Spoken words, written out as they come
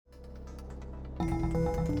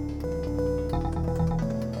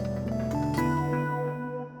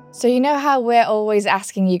So you know how we're always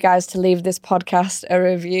asking you guys to leave this podcast a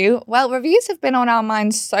review? Well, reviews have been on our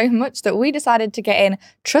minds so much that we decided to get in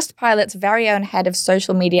Trustpilot's very own head of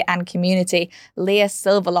social media and community, Leah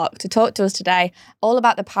Silverlock, to talk to us today all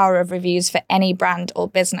about the power of reviews for any brand or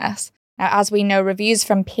business. Now, as we know, reviews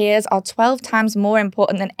from peers are 12 times more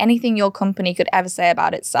important than anything your company could ever say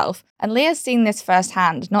about itself. And Leah's seen this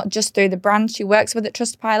firsthand, not just through the brand she works with at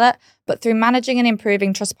Trustpilot, but through managing and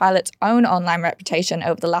improving Trustpilot's own online reputation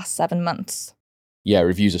over the last 7 months. Yeah,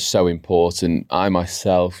 reviews are so important. I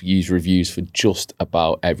myself use reviews for just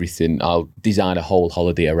about everything. I'll design a whole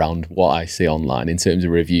holiday around what I see online in terms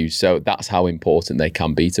of reviews. So that's how important they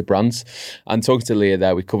can be to brands. And talking to Leah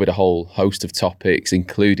there, we covered a whole host of topics,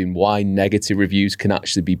 including why negative reviews can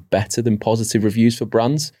actually be better than positive reviews for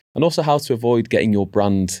brands, and also how to avoid getting your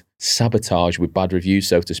brand sabotaged with bad reviews,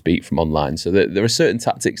 so to speak, from online. So there are certain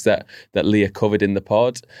tactics that Leah covered in the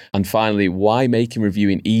pod. And finally, why making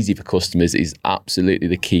reviewing easy for customers is absolutely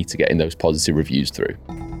the key to getting those positive reviews through.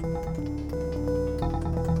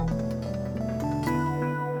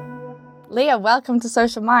 Leah, welcome to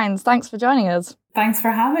Social Minds. Thanks for joining us. Thanks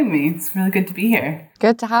for having me. It's really good to be here.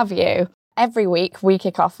 Good to have you. Every week, we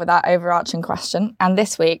kick off with that overarching question. And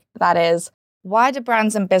this week, that is, why do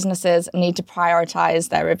brands and businesses need to prioritize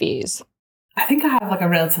their reviews? I think I have a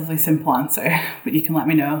relatively simple answer, but you can let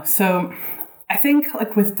me know. So I think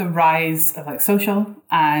with the rise of social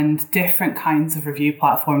and different kinds of review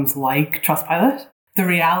platforms like Trustpilot, the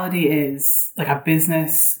reality is a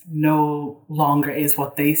business no longer is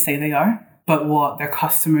what they say they are, but what their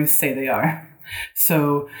customers say they are.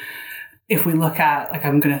 So if we look at,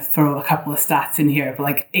 I'm going to throw a couple of stats in here,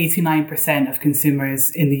 but 89% of consumers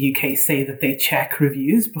in the UK say that they check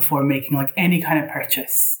reviews before making any kind of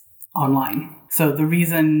purchase online. So the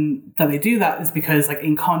reason that they do that is because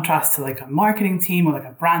in contrast to a marketing team or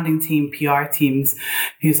a branding team, PR teams,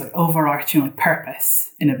 whose overarching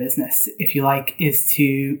purpose in a business, if you is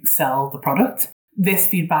to sell the product. This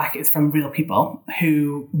feedback is from real people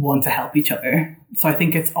who want to help each other. So I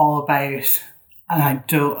think it's all about, and I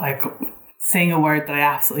don't saying a word that I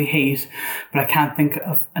absolutely hate, but I can't think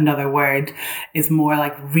of another word, is more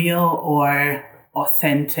real or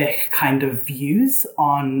authentic kind of views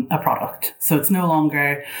on a product. So it's no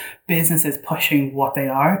longer businesses pushing what they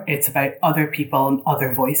are. It's about other people and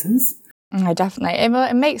other voices. Definitely.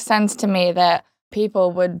 It makes sense to me that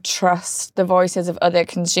people would trust the voices of other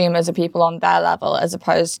consumers or people on their level as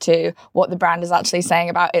opposed to what the brand is actually saying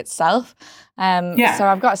about itself. So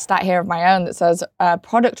I've got a stat here of my own that says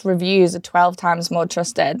product reviews are 12 times more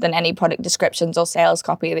trusted than any product descriptions or sales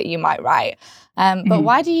copy that you might write. But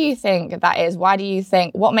why do you think that is? Why do you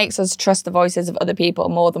think, what makes us trust the voices of other people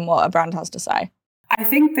more than what a brand has to say? I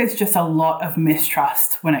think there's just a lot of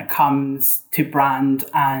mistrust when it comes to brand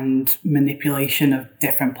and manipulation of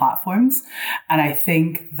different platforms. And I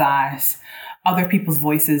think that other people's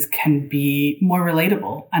voices can be more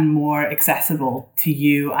relatable and more accessible to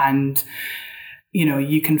you. And,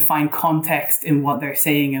 you can find context in what they're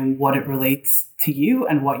saying and what it relates to you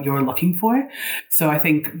and what you're looking for. So I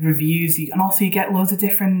think reviews, and also you get loads of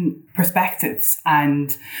different perspectives,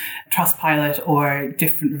 and Trustpilot or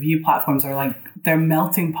different review platforms are they're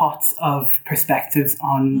melting pots of perspectives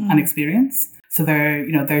on an experience. So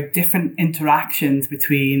they're different interactions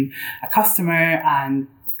between a customer and,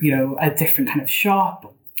 a different kind of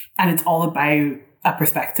shop. And it's all about a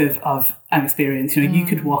perspective of an experience. You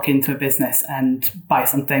could walk into a business and buy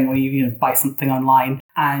something, or you buy something online,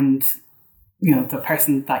 and the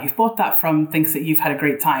person that you've bought that from thinks that you've had a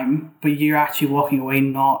great time, but you're actually walking away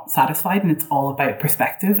not satisfied. And it's all about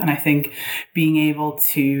perspective. And I think being able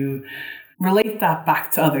to relate that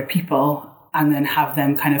back to other people and then have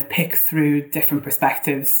them kind of pick through different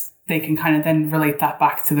perspectives, they can kind of then relate that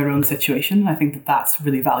back to their own situation. I think that that's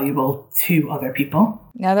really valuable to other people.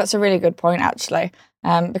 Yeah, that's a really good point, actually.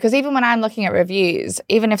 Because even when I'm looking at reviews,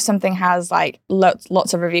 even if something has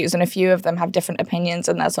lots of reviews and a few of them have different opinions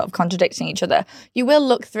and they're sort of contradicting each other, you will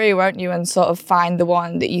look through, won't you, and sort of find the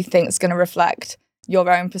one that you think is going to reflect your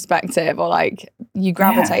own perspective, or you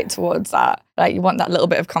gravitate towards that. You want that little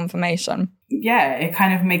bit of confirmation. Yeah, it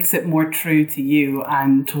kind of makes it more true to you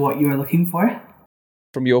and to what you're looking for.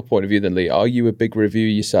 From your point of view then, Lee, are you a big reviewer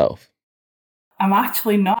yourself? I'm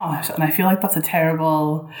actually not. And I feel like that's a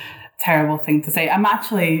terrible thing to say.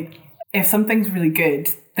 If something's really good,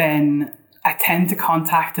 then I tend to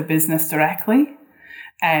contact a business directly.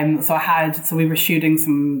 So we were shooting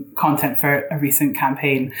some content for a recent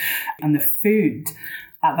campaign, and the food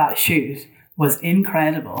at that shoot was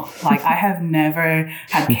incredible. I have never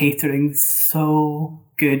had catering so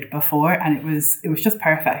good before, and it was just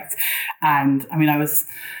perfect. And I was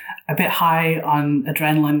a bit high on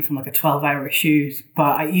adrenaline from like a 12-hour shoot,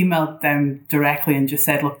 but I emailed them directly and just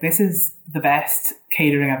said, look, this is the best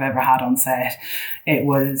catering I've ever had on set. It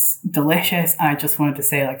was delicious, and I just wanted to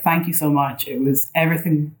say, like, thank you so much.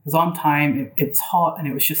 Everything was on time, it was hot, and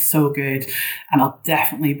it was just so good, and I'll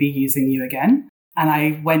definitely be using you again. And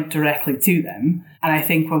I went directly to them. And I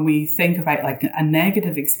think when we think about like a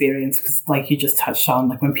negative experience, because like you just touched on,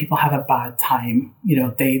 like when people have a bad time, you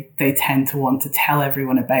know, they tend to want to tell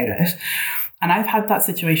everyone about it. And I've had that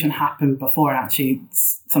situation happen before, actually,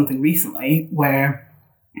 something recently where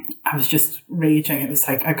I was just raging. It was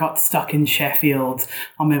like I got stuck in Sheffield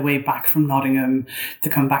on my way back from Nottingham to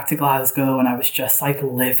come back to Glasgow, and I was just like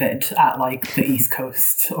livid at like the East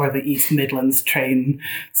Coast or the East Midlands train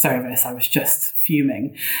service. I was just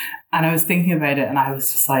fuming. And I was thinking about it, and I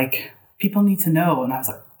was just like, people need to know. And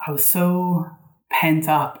I was so pent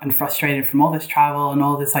up and frustrated from all this travel and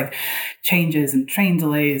all this like changes and train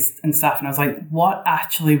delays and stuff. And I was like, what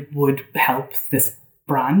actually would help this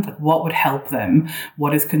brand? Like, what would help them?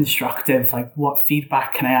 What is constructive? Like, what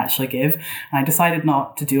feedback can I actually give? And I decided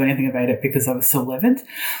not to do anything about it because I was so livid.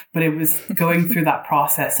 But it was going through that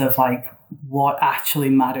process of like, what actually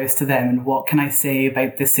matters to them and what can I say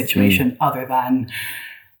about this situation other than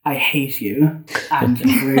I hate you and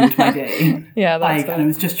you've ruined my day. Yeah, that's and I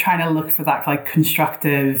was just trying to look for that like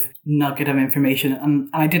constructive nugget of information, and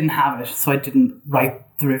I didn't have it, so I didn't write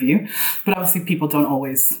the review. But obviously, people don't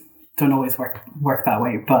always work that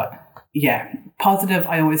way. But yeah, positive.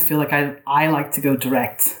 I always feel like I like to go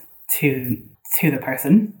direct to the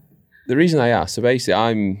person. The reason I asked, so basically,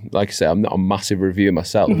 I'm not a massive reviewer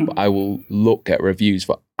myself, but I will look at reviews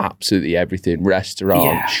for absolutely everything,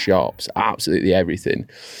 restaurants, shops, absolutely everything.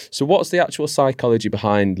 So what's the actual psychology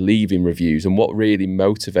behind leaving reviews, and what really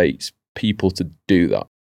motivates people to do that?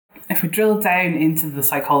 If we drill down into the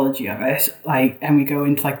psychology of it, like, and we go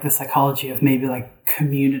into like the psychology of maybe like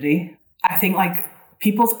community, I think like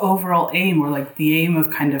people's overall aim, or like the aim of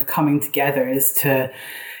kind of coming together, is to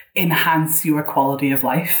enhance your quality of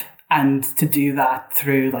life. And to do that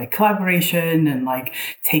through like collaboration and like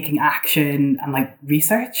taking action and like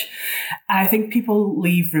research. And I think people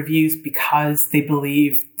leave reviews because they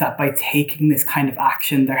believe that by taking this kind of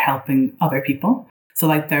action, they're helping other people. So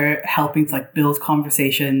like they're helping to like build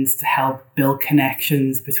conversations, to help build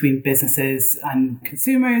connections between businesses and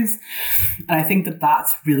consumers. And I think that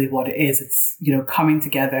that's really what it is. It's, you know, coming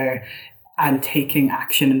together and taking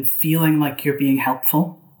action and feeling like you're being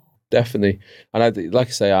helpful. Definitely. And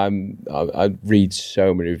I read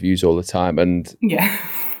so many reviews all the time, and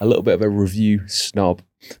a little bit of a review snob.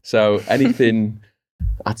 So anything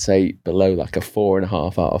I'd say below like a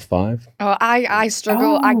 4.5 out of 5. Oh, I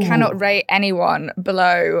struggle. I cannot rate anyone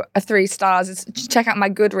below a 3 stars. Check out my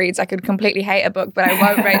Goodreads. I could completely hate a book, but I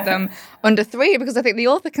won't rate them under 3 because I think the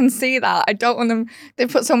author can see that. I don't want them, they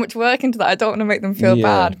put so much work into that. I don't want to make them feel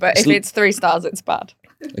bad. But if it's 3 stars, it's bad.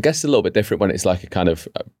 I guess it's a little bit different when it's like a kind of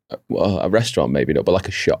a restaurant, maybe not, but like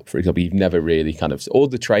a shop, for example. You've never really kind of, or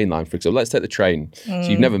the train line, for example. Let's take the train. So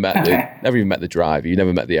you've never even met the driver, you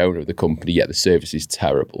never met the owner of the company, yet the service is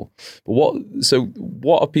terrible. But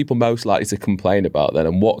what are people most likely to complain about then,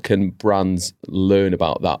 and what can brands learn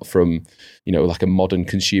about that from, you know, like a modern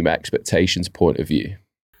consumer expectations point of view?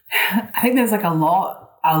 I think there's like a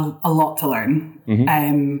lot to learn.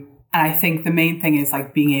 And I think the main thing is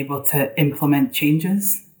like being able to implement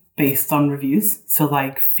changes based on reviews. So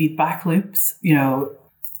like feedback loops, you know,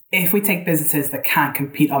 if we take businesses that can't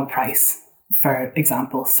compete on price, for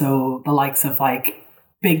example, so the likes of like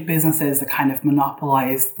big businesses that kind of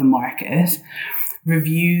monopolize the market,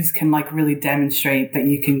 reviews can like really demonstrate that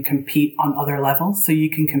you can compete on other levels. So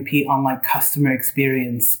you can compete on like customer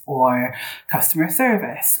experience or customer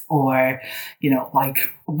service or, you know,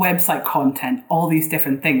 like website content, all these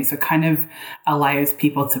different things. So it kind of allows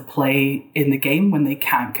people to play in the game when they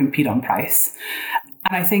can't compete on price.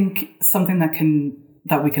 And I think something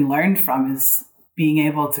that we can learn from is being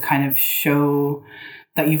able to kind of show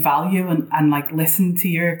that you value and like listen to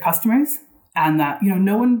your customers, and that, you know,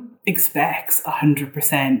 no one expects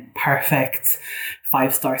 100% perfect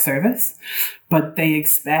 5-star service, but they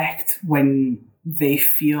expect when they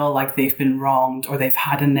feel like they've been wronged or they've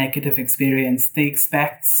had a negative experience, they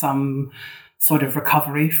expect some sort of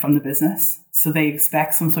recovery from the business. So they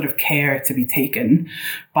expect some sort of care to be taken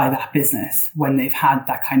by that business when they've had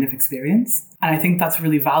that kind of experience. And I think that's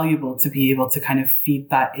really valuable to be able to kind of feed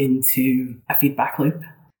that into a feedback loop.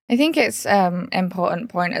 I think it's an important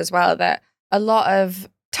point as well that a lot of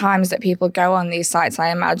times that people go on these sites, I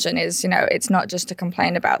imagine, is, you know, it's not just to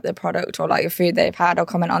complain about the product or like the food they've had or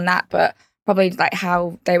comment on that, but probably like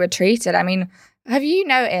how they were treated. I mean, have you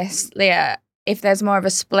noticed, Leah, if there's more of a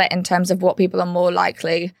split in terms of what people are more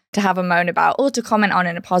likely to have a moan about or to comment on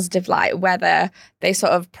in a positive light, whether they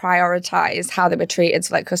sort of prioritize how they were treated,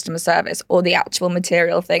 so like customer service, or the actual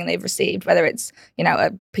material thing they've received, whether it's, you know,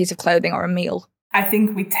 a piece of clothing or a meal. I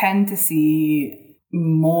think we tend to see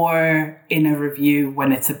more in a review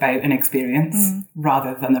when it's about an experience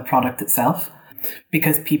rather than the product itself.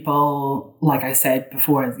 Because people, like I said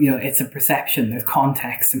before, you know, it's a perception, there's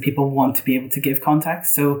context, and people want to be able to give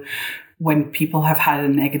context. So when people have had a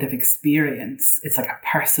negative experience, it's like a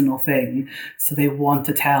personal thing. So they want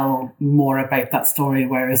to tell more about that story.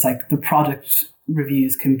 Whereas like the product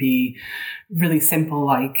reviews can be really simple,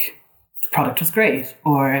 like the product was great,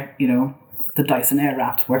 or, you know, the Dyson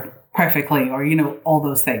Airwrap worked perfectly, or, you know, all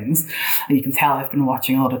those things. And you can tell I've been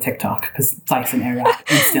watching a lot of TikTok because Dyson Airwrap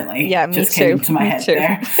instantly just came into my head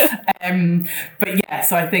there. But yeah,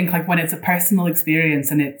 so I think like when it's a personal experience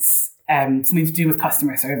and it's something to do with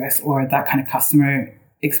customer service or that kind of customer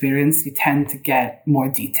experience, you tend to get more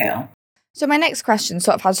detail. So my next question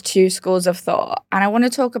sort of has two schools of thought, and I want to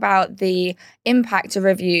talk about the impact of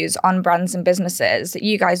reviews on brands and businesses that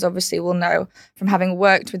you guys obviously will know from having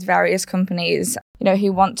worked with various companies, you know,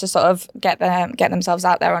 who want to sort of get themselves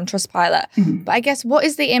out there on Trustpilot. But I guess, what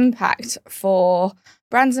is the impact for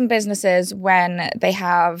brands and businesses when they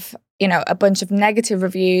have, you know, a bunch of negative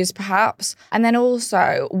reviews perhaps? And then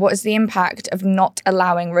also, what is the impact of not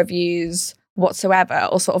allowing reviews whatsoever,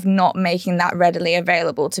 or sort of not making that readily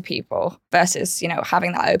available to people versus, you know,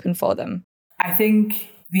 having that open for them? I think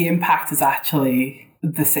the impact is actually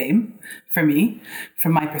the same for me,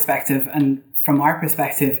 from my perspective. And from our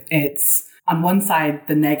perspective, it's on one side,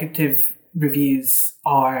 the negative reviews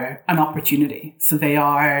are an opportunity. So they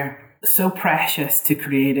are so precious to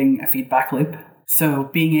creating a feedback loop. So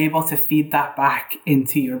being able to feed that back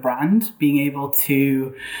into your brand, being able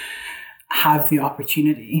to have the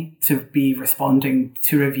opportunity to be responding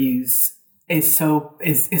to reviews is so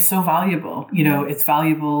valuable. You know, it's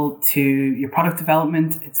valuable to your product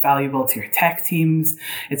development, it's valuable to your tech teams,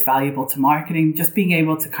 it's valuable to marketing. Just being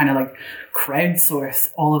able to kind of like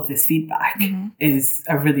crowdsource all of this feedback is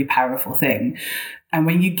a really powerful thing. And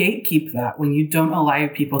when you gatekeep that, when you don't allow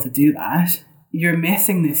people to do that, you're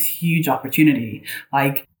missing this huge opportunity.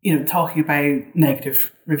 Like, you know, talking about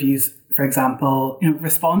negative reviews, for example, you know,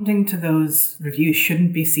 responding to those reviews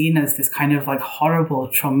shouldn't be seen as this kind of like horrible,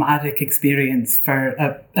 traumatic experience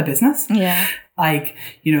for a business. Yeah. Like,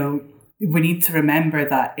 you know, we need to remember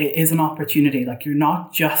that it is an opportunity. Like, you're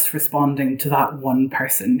not just responding to that one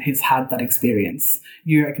person who's had that experience.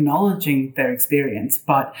 You're acknowledging their experience,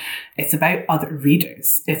 but it's about other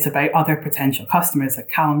readers. It's about other potential customers. Like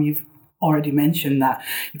Callum, you've already mentioned that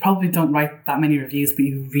you probably don't write that many reviews, but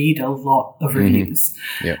you read a lot of reviews.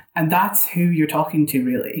 Yeah. And that's who you're talking to,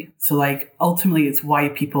 really. So like, ultimately, it's why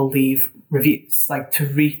people leave reviews, like to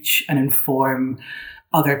reach and inform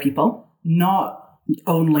other people, not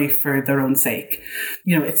only for their own sake.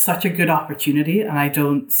 You know, it's such a good opportunity, and I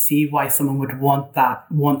don't see why someone would want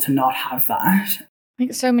to not have that. I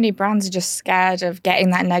think so many brands are just scared of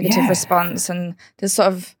getting that negative response, and there's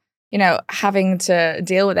sort of, you know, having to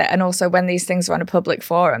deal with it. And also, when these things are on a public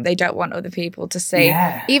forum, they don't want other people to see,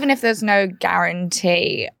 even if there's no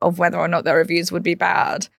guarantee of whether or not their reviews would be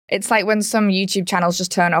bad. It's like when some YouTube channels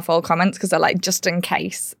just turn off all comments because they're like, just in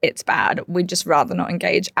case it's bad, we'd just rather not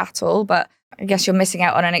engage at all. But I guess you're missing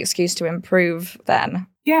out on an excuse to improve then.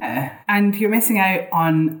 Yeah, and you're missing out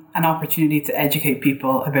on an opportunity to educate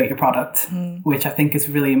people about your product, which I think is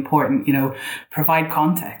really important. You know, provide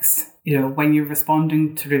context. You know, when you're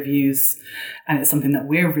responding to reviews, and it's something that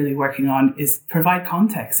we're really working on, is provide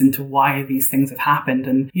context into why these things have happened.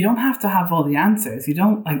 And you don't have to have all the answers. You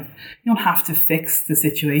don't have to fix the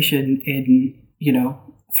situation in, you know,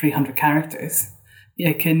 300 characters.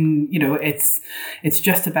 It can, you know, it's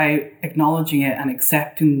just about acknowledging it and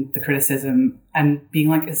accepting the criticism and being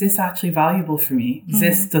like, is this actually valuable for me?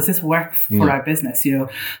 Does this work for our business? You know,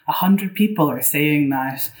 100 people are saying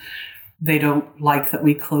that they don't like that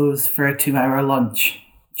we close for a 2-hour lunch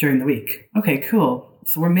during the week. Okay, cool.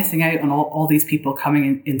 So we're missing out on all these people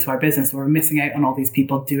coming into our business. We're missing out on all these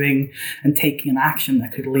people doing and taking an action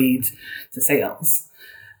that could lead to sales.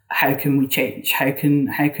 How can we change? How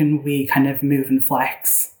can we kind of move and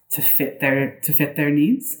flex to fit their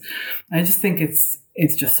needs? I just think it's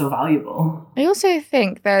just so valuable. I also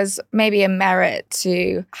think there's maybe a merit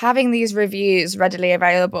to having these reviews readily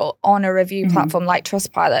available on a review platform like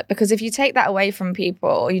Trustpilot, because if you take that away from people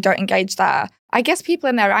or you don't engage there, I guess people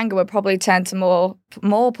in their anger would probably turn to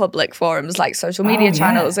more public forums like social media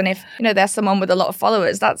channels. And if, you know, there's someone with a lot of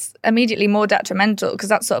followers, that's immediately more detrimental because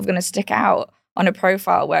that's sort of going to stick out on a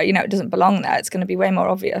profile where, you know, it doesn't belong there, it's going to be way more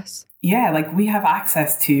obvious. Yeah, like we have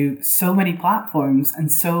access to so many platforms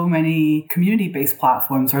and so many community-based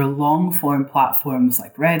platforms or long-form platforms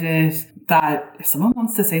like Reddit that if someone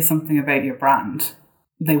wants to say something about your brand,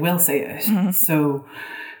 they will say it. Mm-hmm. So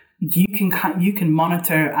you can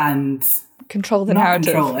monitor and control the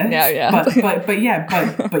narrative. Control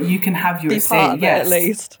it, but you can have your be say. Part of yes, it at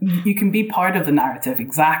least you can be part of the narrative,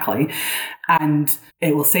 exactly, and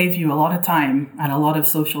it will save you a lot of time and a lot of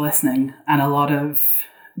social listening and a lot of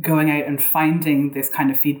going out and finding this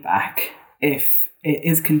kind of feedback if it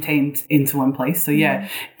is contained into one place. So yeah,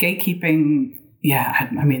 gatekeeping. Yeah,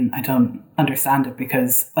 I mean, I don't understand it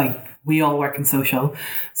because like we all work in social,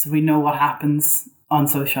 so we know what happens on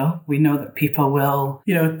social. We know that people will,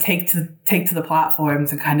 you know, take to the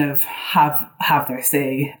platforms and kind of have their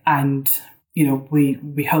say. And, you know,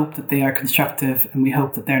 we hope that they are constructive and we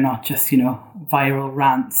hope that they're not just, you know, viral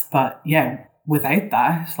rants. But yeah, without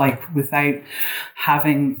that, like without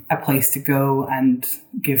having a place to go and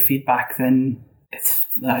give feedback, then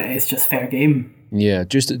it's just fair game. Yeah,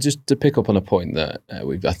 just to pick up on a point that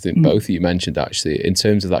I think both of you mentioned, actually, in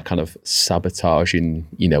terms of that kind of sabotaging,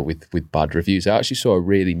 you know, with bad reviews. I actually saw a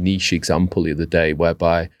really niche example the other day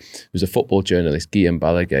whereby there was a football journalist, Guillaume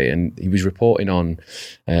Balaguer, and he was reporting on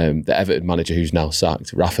the Everton manager who's now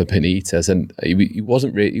sacked, Rafa Benitez, and he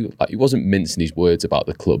wasn't mincing his words about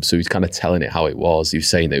the club, so he was kind of telling it how it was. He was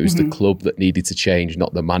saying that it was the club that needed to change,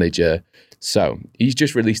 not the manager. So he's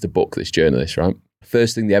just released a book, this journalist, right?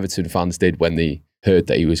 First thing the Everton fans did when they heard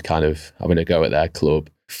that he was kind of having a go at their club,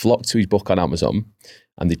 flocked to his book on Amazon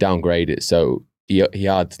and they downgraded it. So he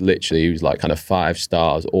had literally, he was like kind of 5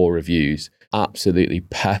 stars, all reviews, absolutely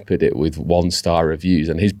peppered it with 1-star reviews.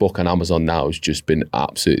 And his book on Amazon now has just been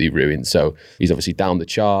absolutely ruined. So he's obviously down the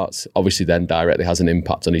charts, obviously then directly has an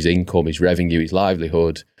impact on his income, his revenue, his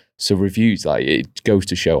livelihood. So reviews, like, it goes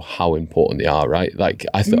to show how important they are, right? Like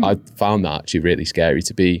I found that actually really scary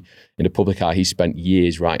to be in the public eye. He spent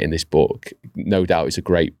years writing this book. No doubt it's a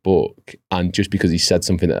great book. And just because he said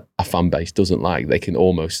something that a fan base doesn't like, they can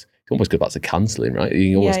almost go back to cancelling, right? You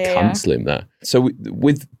can almost cancel him there. So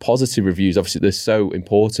with positive reviews, obviously they're so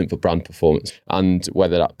important for brand performance. And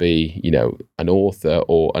whether that be, you know, an author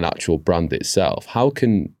or an actual brand itself, how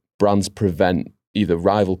can brands prevent either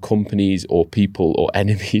rival companies or people or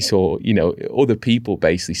enemies or, you know, other people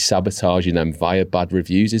basically sabotaging them via bad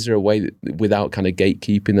reviews? Is there a way that, without kind of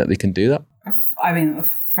gatekeeping, that they can do that? I mean,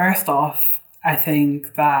 first off, I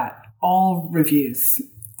think that all reviews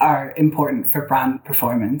are important for brand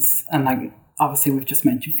performance. And like, obviously we've just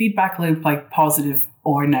mentioned feedback loop, like positive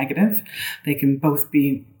or negative. They can both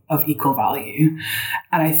be of equal value.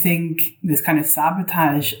 And I think this kind of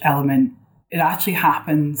sabotage element, it actually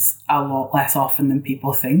happens a lot less often than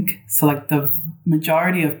people think. So like the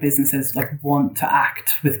majority of businesses like want to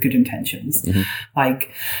act with good intentions. Mm-hmm.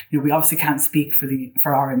 Like, you know, we obviously can't speak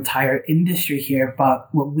for our entire industry here, but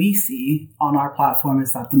what we see on our platform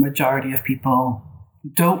is that the majority of people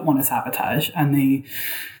don't want to sabotage, and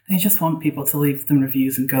they just want people to leave them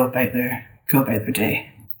reviews and go about their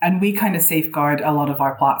day. And we kind of safeguard a lot of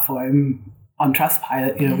our platform on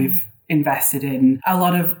Trustpilot. You know, we've invested in a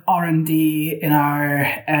lot of R&D in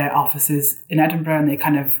our offices in Edinburgh, and they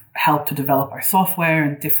kind of help to develop our software,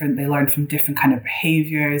 and they learn from different kind of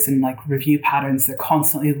behaviors and like review patterns. They're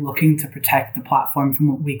constantly looking to protect the platform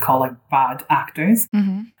from what we call like bad actors,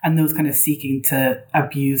 and those kind of seeking to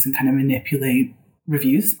abuse and kind of manipulate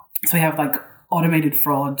reviews. So we have like automated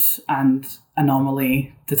fraud and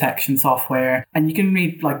anomaly detection software, and you can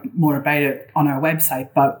read like more about it on our website.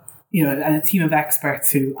 But you know, and a team of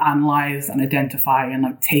experts who analyze and identify and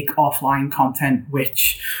like take offline content,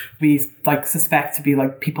 which we like suspect to be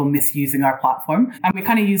like people misusing our platform. And we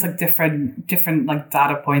kind of use like different like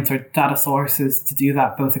data points or data sources to do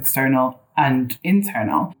that, both external and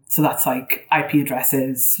internal. So that's like IP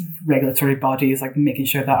addresses, regulatory bodies, like making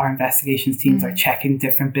sure that our investigations teams are checking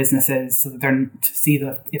different businesses so that they're to see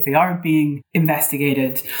that if they are being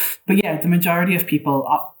investigated. But yeah, the majority of people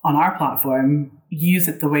on our platform use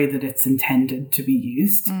it the way that it's intended to be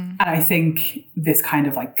used. And I think this kind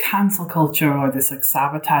of like cancel culture or this like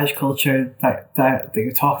sabotage culture that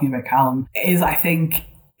you're talking about, Callum, is, I think,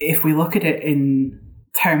 if we look at it in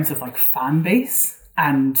terms of like fan base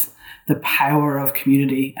and the power of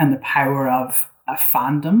community and the power of a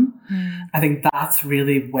fandom, I think that's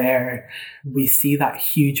really where we see that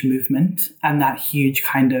huge movement and that huge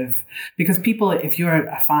kind of, because people, if you're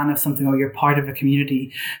a fan of something or you're part of a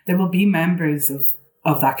community, there will be members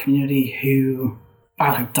of that community who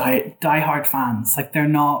are like die-hard fans. Like they're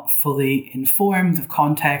not fully informed of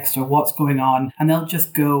context or what's going on, and they'll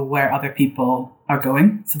just go where other people are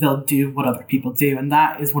going. So they'll do what other people do. And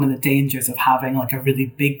that is one of the dangers of having like a really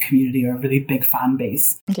big community or a really big fan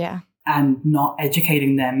base. Yeah. And not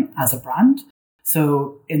educating them as a brand.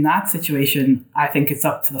 So in that situation, I think it's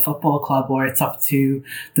up to the football club or it's up to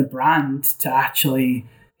the brand to actually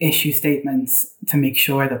issue statements to make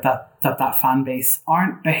sure that fan base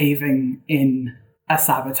aren't behaving in a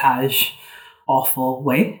sabotage, awful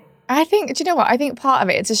way. I think, do you know what? I think part of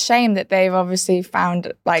it, it's a shame that they've obviously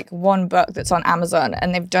found like one book that's on Amazon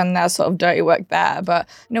and they've done their sort of dirty work there. But,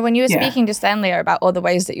 you know, when you were speaking just then, Leah, about all the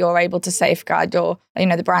ways that you're able to safeguard your, you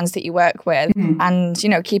know, the brands that you work with and, you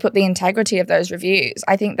know, keep up the integrity of those reviews,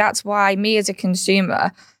 I think that's why me as a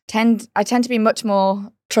consumer I tend to be much more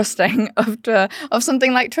trusting of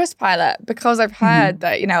something like Trustpilot, because I've heard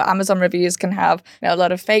that, you know, Amazon reviews can have, you know, a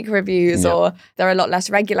lot of fake reviews or they're a lot less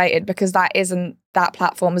regulated because that isn't that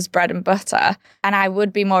platform's bread and butter. And I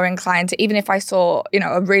would be more inclined to, even if I saw, you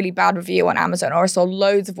know, a really bad review on Amazon or I saw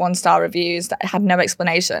loads of 1-star reviews that had no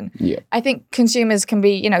explanation. I think consumers can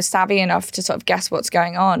be, you know, savvy enough to sort of guess what's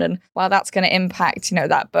going on. And while that's going to impact, you know,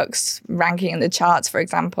 that book's ranking in the charts, for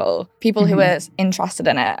example, people who are interested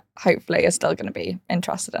in it, hopefully are still going to be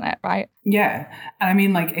interested in it, right? Yeah. And I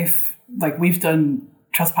mean, like, if, like, we've done,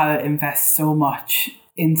 Trustpilot invests so much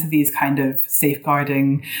into these kind of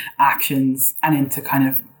safeguarding actions and into kind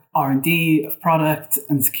of R&D of product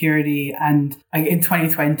and security. And like in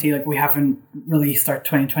 2020, like we haven't released our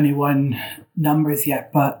 2021 numbers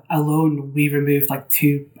yet, but alone we removed like I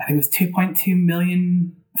think it was 2.2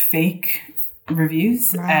 million fake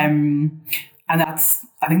reviews. Wow. And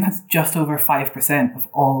I think that's just over 5% of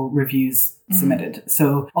all reviews submitted.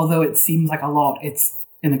 So although it seems like a lot, it's,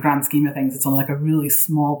 in the grand scheme of things, it's only like a really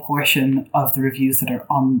small portion of the reviews that are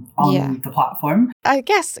on the platform. I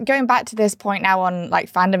guess going back to this point now on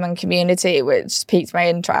like fandom and community, which piqued my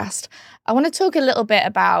interest, I want to talk a little bit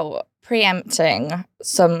about preempting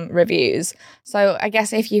some reviews. So I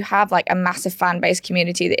guess if you have like a massive fan base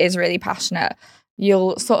community that is really passionate,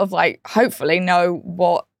 you'll sort of like hopefully know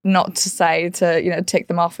what not to say to, you know, tick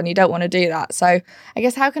them off, and you don't want to do that. So I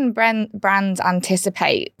guess how can brands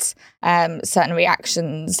anticipate certain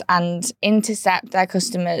reactions and intercept their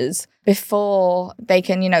customers before they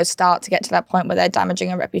can, you know, start to get to that point where they're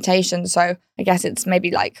damaging a reputation? So I guess it's maybe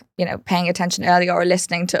like, you know, paying attention earlier or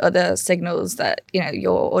listening to other signals that, you know,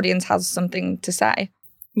 your audience has something to say.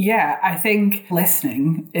 Yeah, I think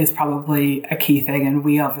listening is probably a key thing. And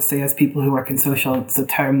we obviously, as people who work in social, it's a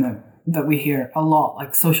term that we hear a lot,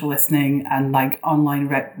 like social listening and like online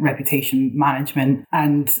reputation management,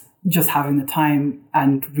 and just having the time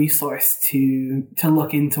and resource to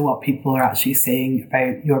look into what people are actually saying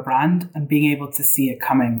about your brand and being able to see it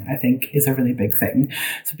coming, I think is a really big thing.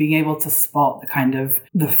 So being able to spot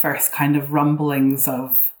the first kind of rumblings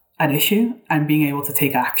of an issue and being able to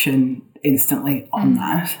take action instantly on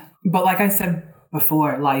that. But like I said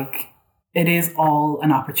before, like it is all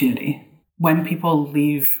an opportunity. When people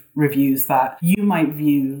leave reviews that you might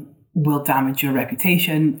view will damage your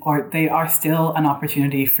reputation, or they are still an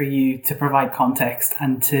opportunity for you to provide context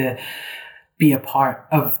and to be a part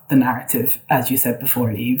of the narrative, as you said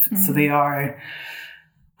before, Eve. So they are,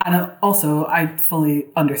 and also I fully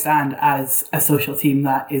understand as a social team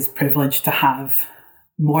that is privileged to have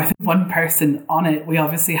more than one person on it, we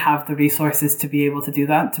obviously have the resources to be able to do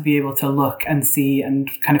that, to be able to look and see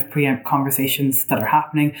and kind of preempt conversations that are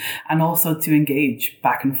happening, and also to engage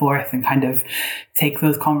back and forth and kind of take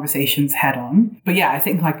those conversations head on. But yeah, I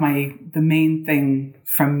think like the main thing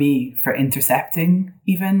from me for intercepting,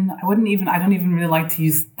 I don't even really like to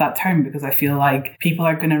use that term, because I feel like people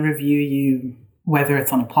are going to review you whether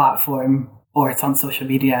it's on a platform or it's on social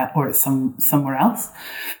media, or it's somewhere else.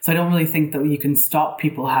 So I don't really think that you can stop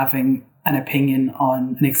people having an opinion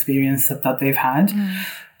on an experience that they've had.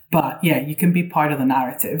 But yeah, you can be part of the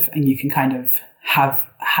narrative and you can kind of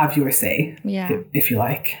have your say, if you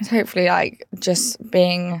like. Hopefully, like just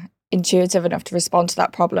being intuitive enough to respond to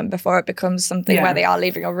that problem before it becomes something where they are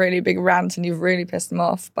leaving a really big rant and you've really pissed them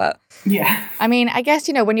off. But yeah, I mean, I guess,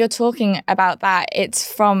 you know, when you're talking about that, it's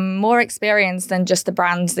from more experience than just the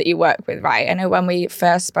brands that you work with, right? I know when we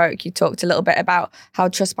first spoke, you talked a little bit about how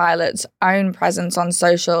Trustpilot's own presence on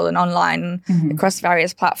social and online across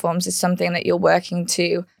various platforms is something that you're working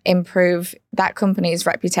to improve that company's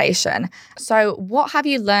reputation. So what have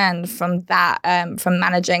you learned from that, from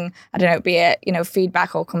managing, I don't know, be it, you know,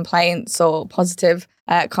 feedback or complaints or positive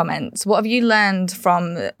comments? What have you learned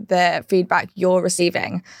from the feedback you're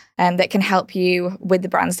receiving that can help you with the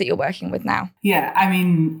brands that you're working with now? Yeah, I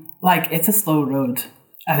mean, like it's a slow road.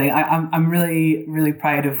 I think I'm really, really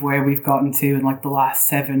proud of where we've gotten to in like the last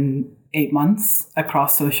 7-8 months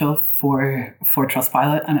across social for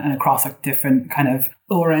Trustpilot and across like different kind of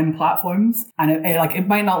ORM platforms. And it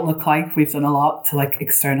might not look like we've done a lot to like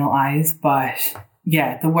external eyes, but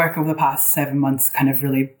yeah, the work over the past 7 months kind of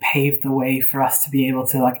really paved the way for us to be able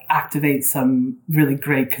to like activate some really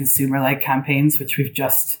great consumer-led campaigns, which we've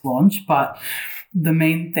just launched. But the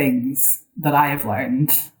main things that I have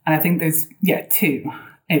learned, and I think there's, two,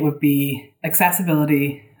 it would be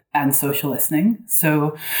accessibility and social listening.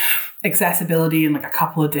 So accessibility in like a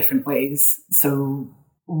couple of different ways. So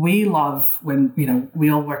we love when, we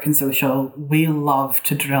all work in social, we love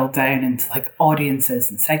to drill down into like audiences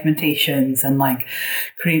and segmentations and like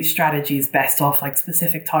create strategies based off like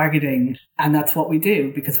specific targeting. And that's what we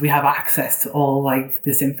do because we have access to all like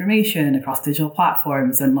this information across digital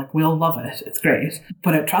platforms and like we all love it. It's great.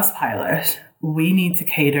 But at Trustpilot, we need to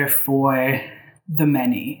cater for the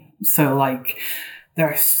many. So like there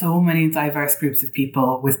are so many diverse groups of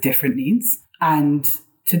people with different needs. And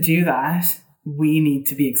to do that, we need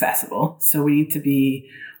to be accessible. So we need to be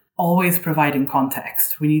always providing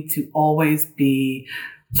context. We need to always be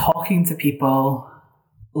talking to people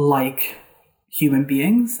like human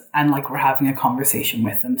beings and like we're having a conversation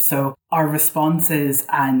with them. So our responses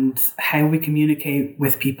and how we communicate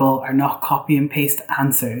with people are not copy and paste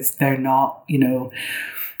answers. They're not,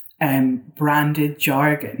 branded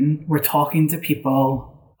jargon. We're talking to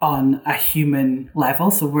people on a human level.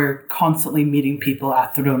 So we're constantly meeting people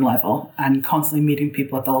at their own level and constantly meeting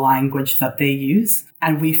people at the language that they use.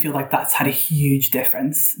 And we feel like that's had a huge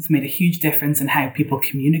difference. It's made a huge difference in how people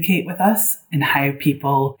communicate with us and how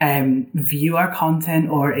people view our content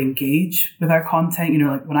or engage with our content.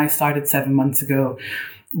 Like when I started 7 months ago,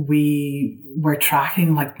 we were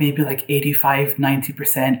tracking like maybe like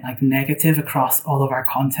 85-90% like negative across all of our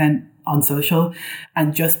content on social.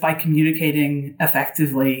 And just by communicating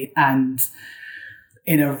effectively and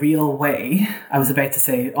in a real way, I was about to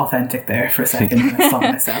say authentic there for a second and I stopped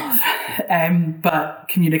myself. But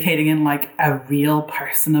communicating in like a real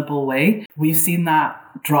personable way, we've seen that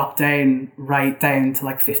drop down right down to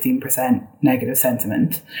like 15% negative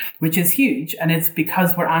sentiment, which is huge. And it's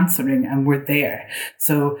because we're answering and we're there.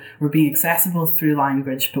 So we're being accessible through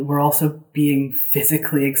language, but we're also being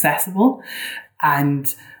physically accessible.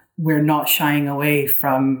 And we're not shying away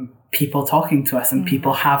from people talking to us and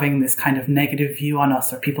people having this kind of negative view on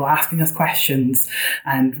us or people asking us questions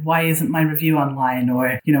and why isn't my review online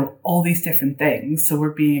or, all these different things. So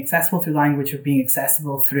we're being accessible through language, we're being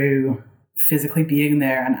accessible through physically being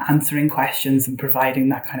there and answering questions and providing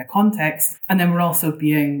that kind of context. And then we're also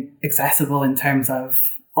being accessible in terms of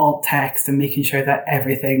alt text and making sure that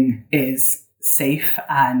everything is safe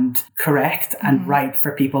and correct and right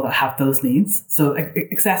for people that have those needs. So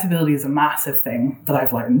accessibility is a massive thing that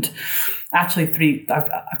I've learned. Actually,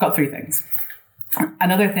 I've got 3 things.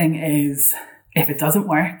 Another thing is if it doesn't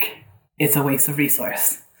work, it's a waste of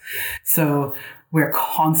resource. So we're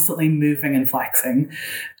constantly moving and flexing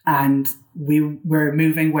and we're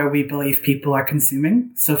moving where we believe people are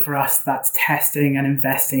consuming. So for us, that's testing and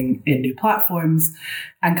investing in new platforms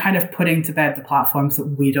and kind of putting to bed the platforms that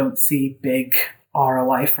we don't see big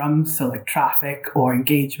ROI from. So like traffic or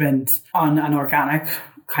engagement on an organic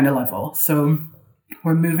kind of level. So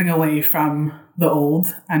we're moving away from the old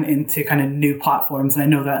and into kind of new platforms. And I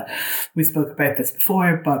know that we spoke about this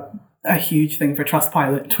before, but a huge thing for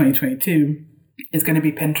Trustpilot 2022 is going to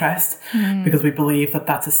be Pinterest because we believe that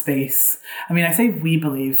that's a space. I mean, I say we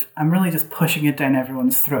believe, I'm really just pushing it down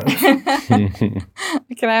everyone's throat. I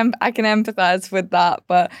can empathize with that,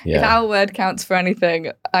 but if our word counts for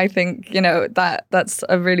anything, I think, that's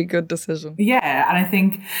a really good decision. Yeah, and I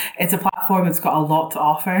think it's a platform that's got a lot to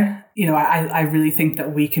offer. I really think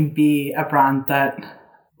that we can be a brand that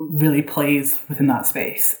really plays within that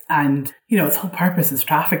space. And, its whole purpose is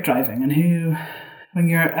traffic driving and when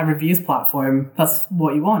you're a reviews platform, that's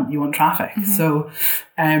what you want. You want traffic. So,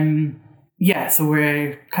 so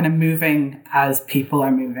we're kind of moving as people are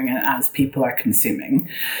moving and as people are consuming.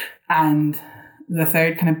 And the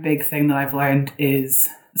third kind of big thing that I've learned is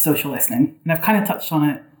social listening. And I've kind of touched on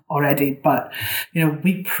it already, but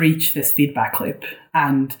we preach this feedback loop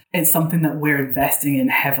and it's something that we're investing in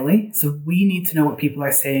heavily. So we need to know what people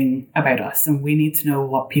are saying about us and we need to know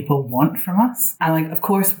what people want from us. And of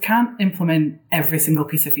course, we can't implement every single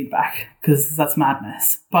piece of feedback because that's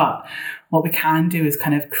madness. But what we can do is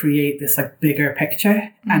kind of create this bigger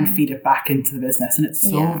picture and feed it back into the business. And it's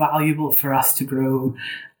so valuable for us to grow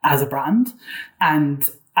as a brand and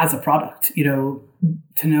as a product,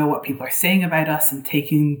 to know what people are saying about us and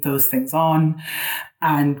taking those things on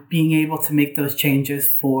And being able to make those changes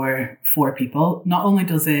for people, not only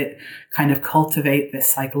does it kind of cultivate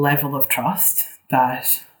this like level of trust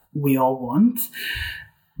that we all want,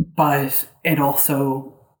 but it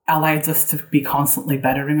also allows us to be constantly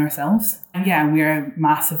bettering ourselves. And yeah, we're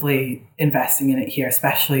massively investing in it here,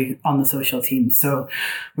 especially on the social team. So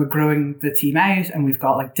we're growing the team out, and we've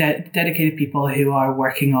got like dedicated people who are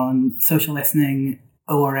working on social listening,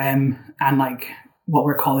 ORM, and like what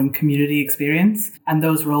we're calling community experience. And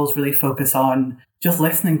those roles really focus on just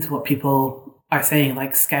listening to what people are saying,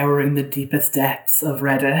 like scouring the deepest depths of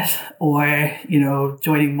Reddit, or, you know,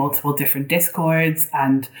 joining multiple different Discords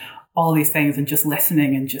and all these things, and just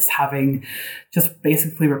listening and just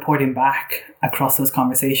basically reporting back across those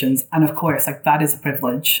conversations. And of course, like that is a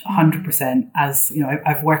privilege, 100%. As you know,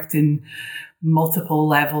 I've worked in multiple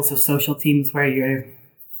levels of social teams where you're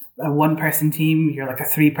a 1-person team, you're like a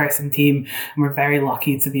 3-person team, and we're very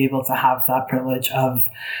lucky to be able to have that privilege of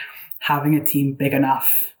having a team big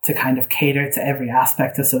enough to kind of cater to every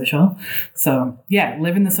aspect of social. So yeah,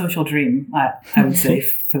 living the social dream, I would say,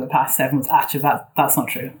 for the past 7 months. Actually, that's not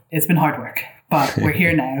true. It's been hard work, but we're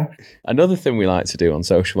here now. Another thing we like to do on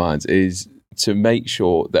Social Minds is to make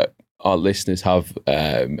sure that our listeners have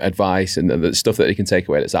advice and the stuff that they can take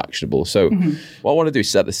away that's actionable. So what I want to do is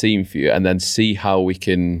set the scene for you and then see how we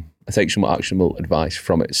can take some actionable advice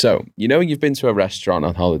from it. So, you know, when you've been to a restaurant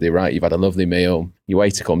on holiday, right? You've had a lovely meal, your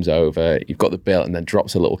waiter comes over, you've got the bill, and then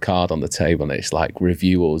drops a little card on the table, and it's like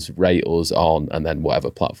review us, rate us on, and then whatever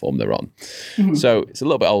platform they're on. So it's a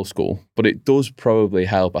little bit old school, but it does probably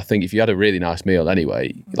help. I think if you had a really nice meal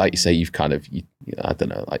anyway, like you say, you've kind of, I don't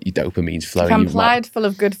know, like your dopamine's flowing. If I'm plied full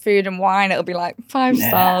of good food and wine, it'll be like 5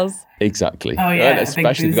 stars. Exactly. Oh yeah. Right?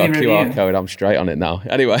 Especially if you've got a QR code, I'm straight on it now.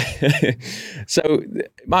 Anyway, so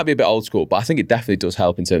it might be a bit old school, but I think it definitely does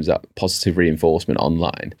help in terms of that positive reinforcement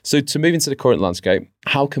online. So to move into the current landscape,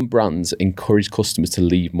 how can brands encourage customers to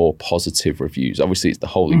leave more positive reviews? Obviously, it's the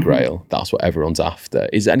holy grail. That's what everyone's after.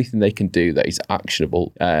 Is there anything they can do that is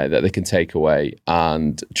actionable, that they can take away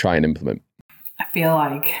and try and implement? I feel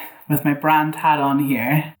like with my brand hat on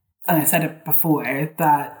here, and I said it before,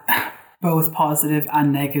 that both positive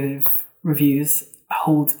and negative reviews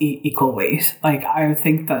hold equal weight. Like, I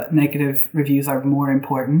think that negative reviews are more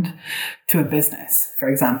important to a business. For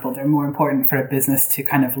example, they're more important for a business to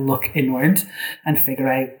kind of look inward and figure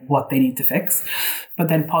out what they need to fix. But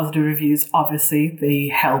then positive reviews, obviously, they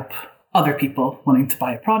help other people wanting to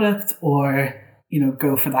buy a product or, you know,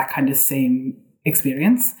 go for that kind of same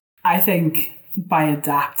experience. I think by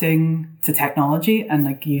adapting to technology, and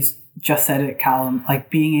like you just said it, Callum, like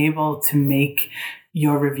being able to make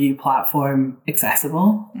your review platform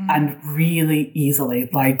accessible and really easily.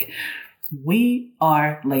 Like, we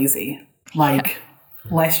are lazy. Like,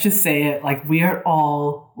 let's just say it, like, we are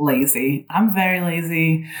all lazy. I'm very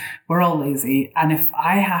lazy. We're all lazy. And if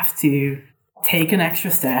I have to take an extra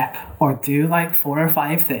step or do like 4 or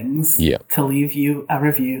 5 things to leave you a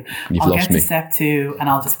review, I'll get to step 2 and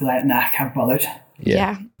I'll just be like, nah, I can't be bothered.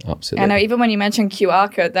 Yeah, absolutely. I know, even when you mentioned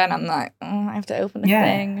QR code, then I'm like, I have to open the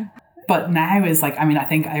thing. But now is like, I mean, I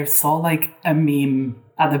think I saw like a meme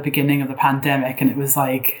at the beginning of the pandemic, and it was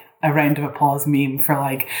like a round of applause meme for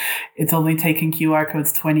like, it's only taken QR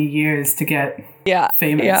codes 20 years to get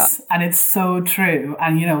famous. Yeah. And it's so true.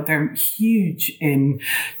 And, you know, they're huge in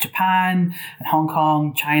Japan and Hong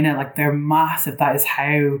Kong, China, like they're massive. That is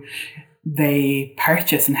how they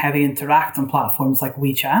purchase and how they interact on platforms like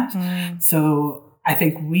WeChat. So I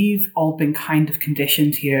think we've all been kind of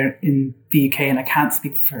conditioned here in the UK, and I can't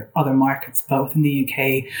speak for other markets, but within the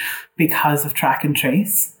UK, because of track and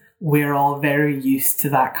trace, we're all very used to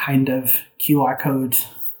that kind of QR code,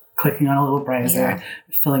 clicking on a little browser,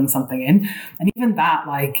 filling something in. And even that,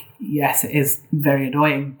 like, yes, it is very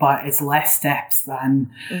annoying, but it's less steps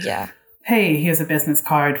than, hey, here's a business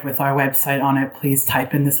card with our website on it. Please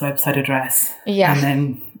type in this website address. Yeah. And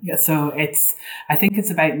then, so I think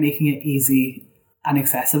it's about making it easy and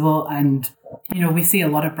accessible. And, you know, we see a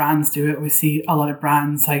lot of brands do it. We see a lot of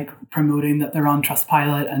brands like promoting that they're on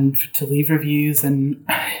Trustpilot and to leave reviews. And,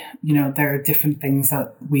 you know, there are different things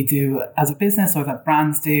that we do as a business or that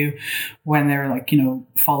brands do when they're like, you know,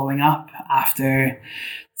 following up after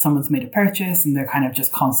someone's made a purchase, and they're kind of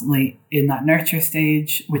just constantly in that nurture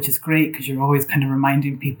stage, which is great because you're always kind of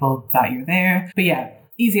reminding people that you're there. But yeah,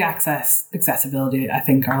 easy accessibility, I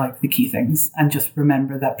think, are like the key things. And just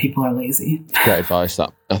remember that people are lazy. Great advice.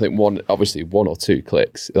 That I think one or 2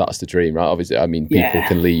 clicks, that's the dream, right? Obviously, I mean, people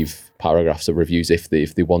can leave paragraphs of reviews if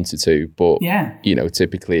they wanted to, but you know,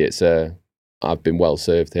 typically it's I've been well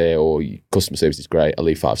served here, or customer service is great, I'll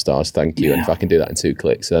leave 5 stars, thank you. And if I can do that in 2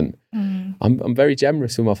 clicks, then I'm very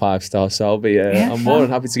generous with my 5 stars, so I'm more than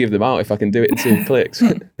happy to give them out if I can do it in 2 clicks.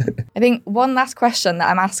 I think one last question that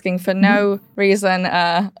I'm asking for no reason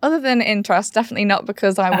other than interest, definitely not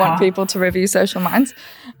because I want people to review Social Minds.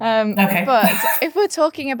 Okay. But if we're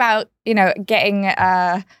talking about, getting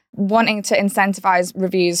wanting to incentivize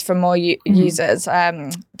reviews for more users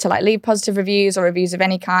to like leave positive reviews or reviews of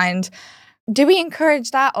any kind, do we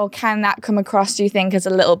encourage that, or can that come across, do you think, as a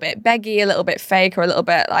little bit beggy, a little bit fake, or a little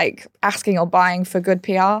bit like asking or buying for good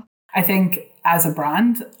PR? I think as a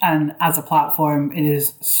brand and as a platform, it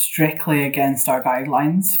is strictly against our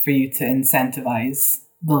guidelines for you to incentivize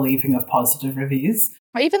the leaving of positive reviews.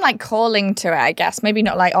 Or even like calling to it, I guess. Maybe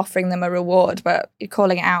not like offering them a reward, but you're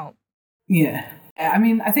calling it out. Yeah. I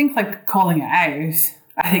mean, I think like calling it out,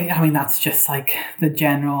 I mean, that's just like the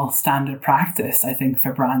general standard practice, I think,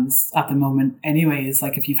 for brands at the moment anyway, is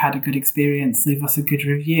like, if you've had a good experience, leave us a good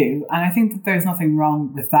review. And I think that there's nothing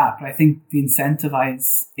wrong with that, but I think the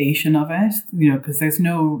incentivization of it, because there's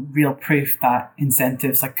no real proof that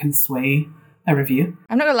incentives like can sway a review.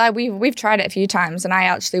 I'm not gonna lie, we've tried it a few times, and I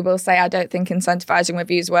actually will say I don't think incentivizing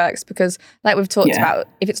reviews works, because like we've talked about,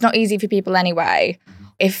 if it's not easy for people anyway,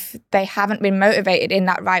 if they haven't been motivated in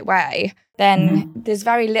that right way, then there's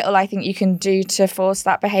very little I think you can do to force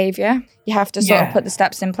that behavior. You have to sort of put the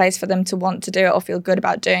steps in place for them to want to do it or feel good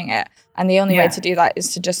about doing it. And the only way to do that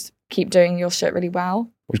is to just keep doing your shit really well.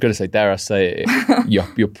 I was going to say, dare I say it,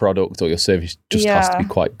 your product or your service just has to be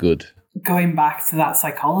quite good. Going back to that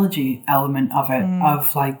psychology element of it,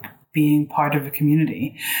 of like being part of a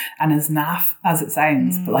community, and as naff as it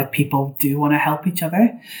sounds, but like people do want to help each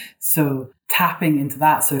other. So tapping into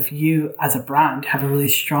that. So if you as a brand have a really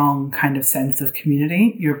strong kind of sense of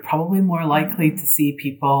community, you're probably more likely to see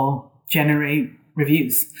people generate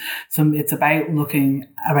reviews. So it's about looking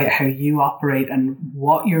about how you operate and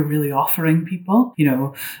what you're really offering people.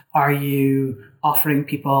 Are you offering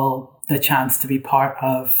people the chance to be part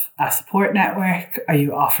of a support network? Are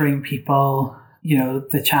you offering people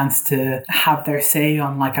the chance to have their say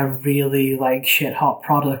on like a really like shit hot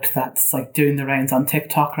product that's like doing the rounds on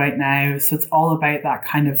TikTok right now? So it's all about that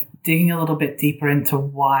kind of digging a little bit deeper into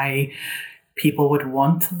why people would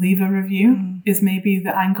want to leave a review is maybe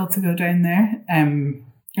the angle to go down there. And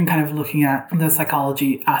kind of looking at the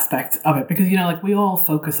psychology aspect of it, because, like we all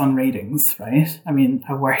focus on ratings, right? I mean,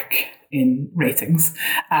 I work in ratings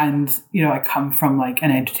and, I come from like an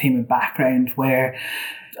entertainment background where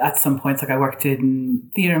at some points, like I worked in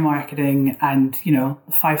theatre marketing, and,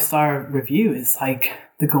 5-star review is like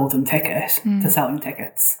the golden ticket to selling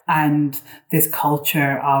tickets. And this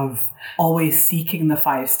culture of always seeking the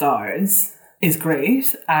 5 stars is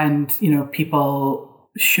great. And, people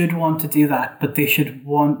should want to do that, but they should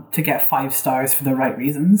want to get 5 stars for the right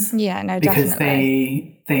reasons. Yeah, no, because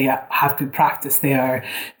definitely. they have good practice. They are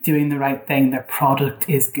doing the right thing. Their product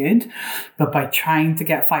is good. But by trying to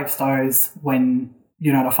get 5 stars when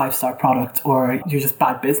you're not a 5-star product or you're just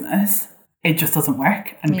bad business, it just doesn't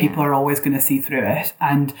work. And people are always going to see through it.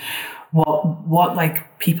 And what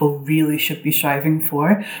like people really should be striving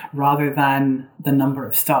for, rather than the number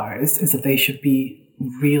of stars, is that they should be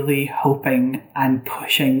really hoping and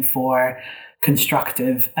pushing for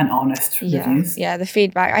constructive and honest reviews. Yeah, the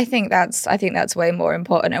feedback. I think that's way more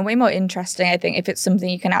important and way more interesting. I think if it's something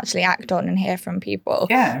you can actually act on and hear from people,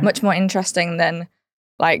 much more interesting than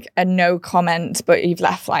like a no comment, but you've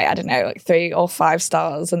left like, I don't know, like 3 or 5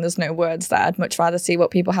 stars and there's no words there. I'd much rather see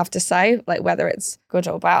what people have to say, like whether it's good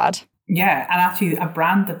or bad. Yeah, and actually a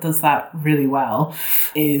brand that does that really well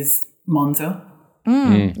is Monzo.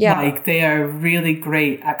 Yeah. Like they are really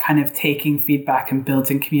great at kind of taking feedback and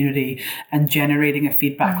building community and generating a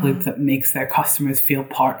feedback loop that makes their customers feel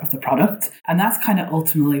part of the product. And that's kind of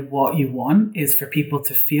ultimately what you want, is for people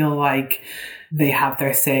to feel like they have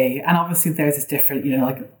their say. And obviously there's this different,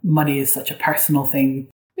 like money is such a personal thing.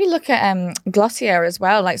 We look at Glossier as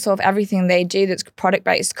well, like sort of everything they do that's product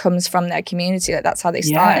based comes from their community. Like that's how they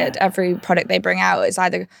started. Every product they bring out is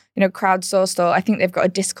either, crowdsourced, or I think they've got a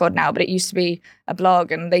Discord now, but it used to be a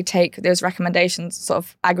blog, and they take those recommendations, sort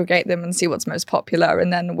of aggregate them and see what's most popular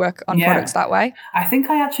and then work on products that way. I think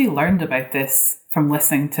I actually learned about this from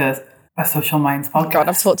listening to a Social Minds podcast. God,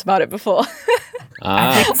 I've talked about it before.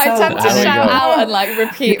 I tend to shout out and like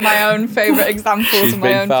repeat my own favourite examples of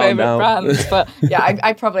my own favourite brands. But yeah,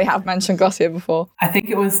 I probably have mentioned Glossier before. I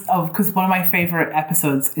think it was, because one of my favourite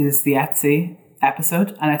episodes is the Etsy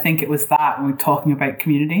episode. And I think it was that when we were talking about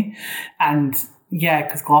community. And yeah,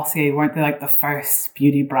 because Glossier, weren't they like the first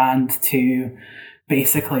beauty brand to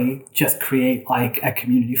basically just create like a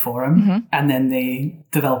community forum, and then they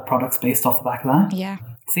develop products based off the back of that? Yeah.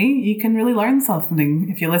 See, you can really learn something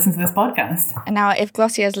if you listen to this podcast. And now, if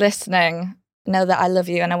Glossier's listening, know that I love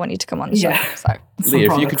you and I want you to come on the show. So,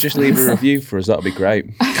 Leah, if you could just leave a review for us, that'd be great.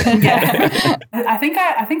 Yeah. I think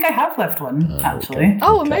I have left one actually. Okay.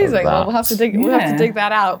 Oh, amazing! Well, we'll have to dig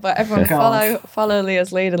that out. But everyone follow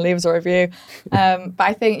Leah's lead and leave us a review. But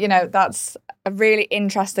I think that's a really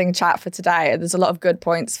interesting chat for today. There's a lot of good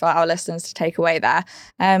points for our listeners to take away there.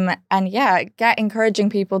 And yeah, get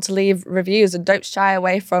encouraging people to leave reviews and don't shy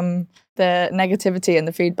away from the negativity and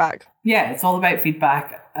the feedback. Yeah, it's all about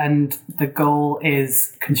feedback, and the goal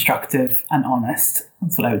is constructive and honest.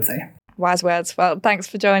 That's what I would say. Wise words. Well, thanks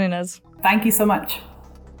for joining us. Thank you so much.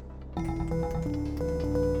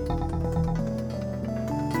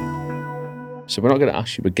 So we're not going to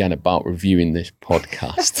ask you again about reviewing this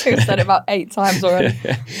podcast. I've said it about 8 times already.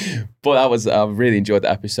 But I really enjoyed the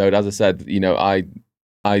episode. As I said,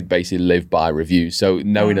 I basically live by reviews. So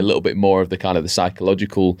knowing a little bit more of the kind of the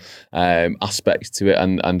psychological aspects to it,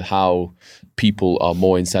 and how people are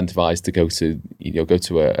more incentivized to go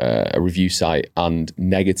to a review site and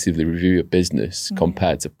negatively review a business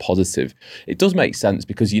compared to positive. It does make sense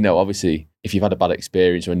because, obviously, if you've had a bad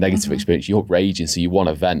experience or a negative experience, you're raging, so you want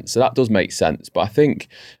to vent. So that does make sense. But I think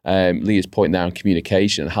Leah's point there on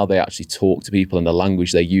communication and how they actually talk to people and the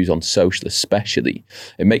language they use on social especially,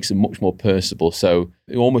 it makes them much more personable. So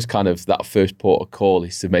almost kind of that first port of call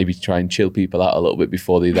is to maybe try and chill people out a little bit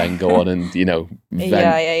before they then go on and,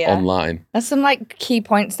 vent online. There's some key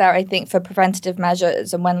points there, I think, for preventative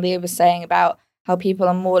measures. And when Leah was saying about how people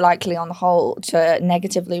are more likely on the whole to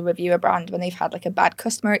negatively review a brand when they've had a bad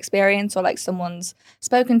customer experience, or someone's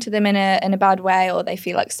spoken to them in a bad way, or they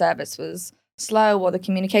feel like service was slow or the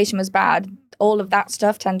communication was bad. All of that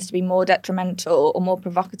stuff tends to be more detrimental or more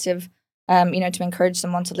provocative, to encourage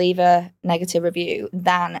someone to leave a negative review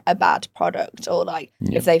than a bad product, or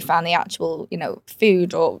if they found the actual,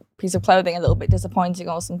 food or piece of clothing a little bit disappointing,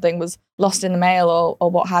 or something was lost in the mail, or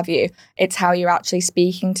what have you. It's how you're actually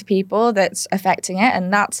speaking to people that's affecting it.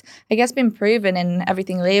 And that's, I guess, been proven in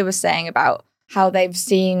everything Leah was saying about how they've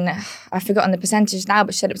seen, I've forgotten the percentage now,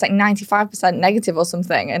 but she said it was 95% negative or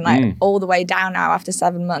something, and all the way down now after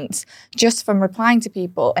 7 months, just from replying to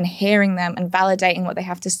people and hearing them and validating what they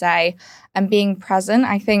have to say and being present.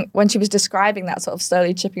 I think when she was describing that sort of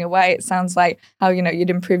slowly chipping away, it sounds like how, you'd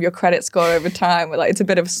improve your credit score over time. It's a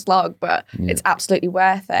bit of a slog, but it's absolutely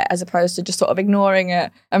worth it, as opposed to just sort of ignoring it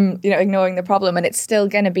and, ignoring the problem. And it's still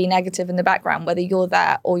going to be negative in the background, whether you're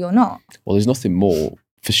there or you're not. Well, there's nothing more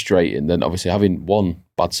frustrating than obviously having one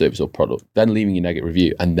bad service or product, then leaving a negative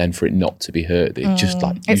review, and then for it not to be heard. It just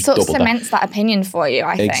it sort of cements that opinion for you,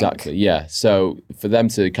 I think. Exactly, yeah. So for them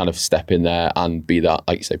to kind of step in there and be that,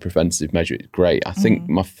 like you say, preventative measure, it's great. I think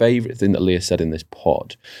my favourite thing that Leah said in this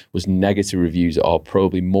pod was negative reviews are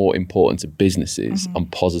probably more important to businesses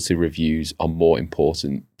and positive reviews are more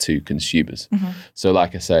important to consumers. So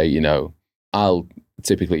like I say, I'll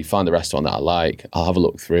typically find a restaurant that I like, I'll have a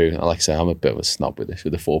look through. And like I say, I'm a bit of a snob with this,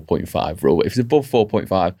 with the 4.5 rule. But if it's above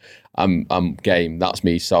 4.5, I'm game, that's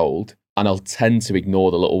me sold. And I'll tend to ignore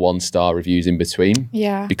the little 1-star reviews in between.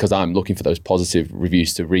 Yeah. Because I'm looking for those positive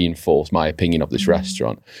reviews to reinforce my opinion of this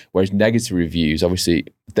restaurant. Whereas negative reviews, obviously,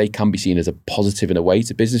 they can be seen as a positive in a way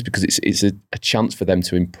to business, because it's a chance for them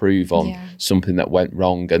to improve on something that went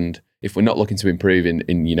wrong. And if we're not looking to improve in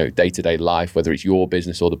day-to-day life, whether it's your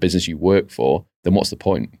business or the business you work for, then what's the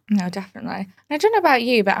point? No, definitely. I don't know about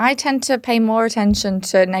you, but I tend to pay more attention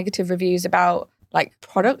to negative reviews about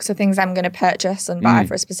products or things I'm going to purchase and buy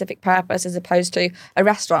for a specific purpose, as opposed to a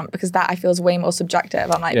restaurant, because that I feel is way more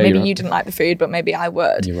subjective. I'm maybe you didn't like the food, but maybe I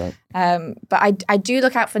would. You're right. But I do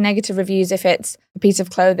look out for negative reviews if it's a piece of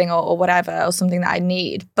clothing or whatever, or something that I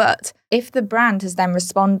need. But if the brand has then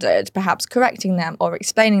responded, perhaps correcting them or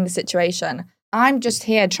explaining the situation, I'm just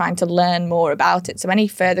here trying to learn more about it. So any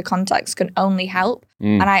further context can only help.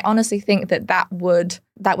 And I honestly think that would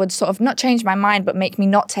sort of not change my mind, but make me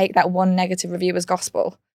not take that one negative review as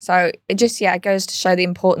gospel. So it just, goes to show the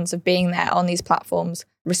importance of being there on these platforms,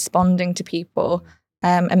 responding to people,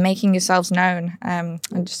 and making yourselves known. And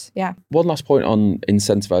just, One last point on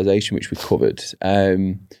incentivization, which we covered.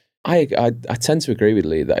 I tend to agree with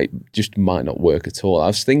Lee that it just might not work at all. I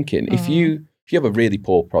was thinking, if you have a really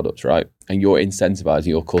poor product, right, and you're incentivizing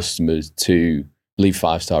your customers to leave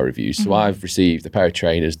 5-star reviews. So I've received a pair of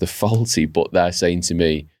trainers, they're faulty, but they're saying to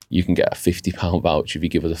me, you can get a £50 voucher if you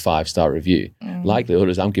give us a 5-star review. Likelihood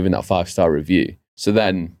is I'm giving that 5-star review. So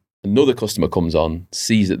then Another customer comes on,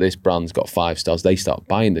 sees that this brand's got 5 stars, they start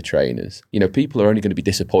buying the trainers. You know, people are only going to be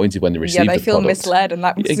disappointed when they receive the product. Yeah, they feel misled, and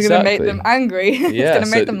that's going to make them angry. It's going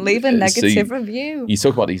to make them leave a negative review. You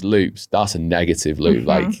talk about these loops, that's a negative loop.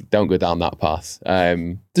 Like, don't go down that path.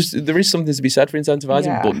 There is something to be said for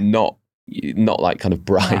incentivizing, but not like kind of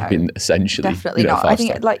bribing, essentially. Definitely not. I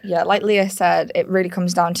think, like Leah said, it really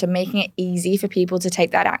comes down to making it easy for people to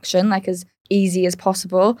take that action, like as easy as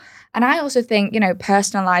possible. And I also think,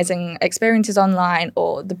 personalizing experiences online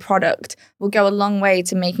or the product will go a long way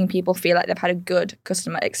to making people feel like they've had a good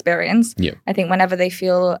customer experience. Yeah. I think whenever they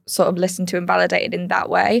feel sort of listened to and validated in that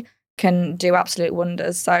way can do absolute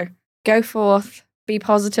wonders. So go forth, be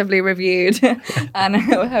positively reviewed, and I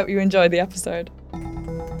hope you enjoyed the episode.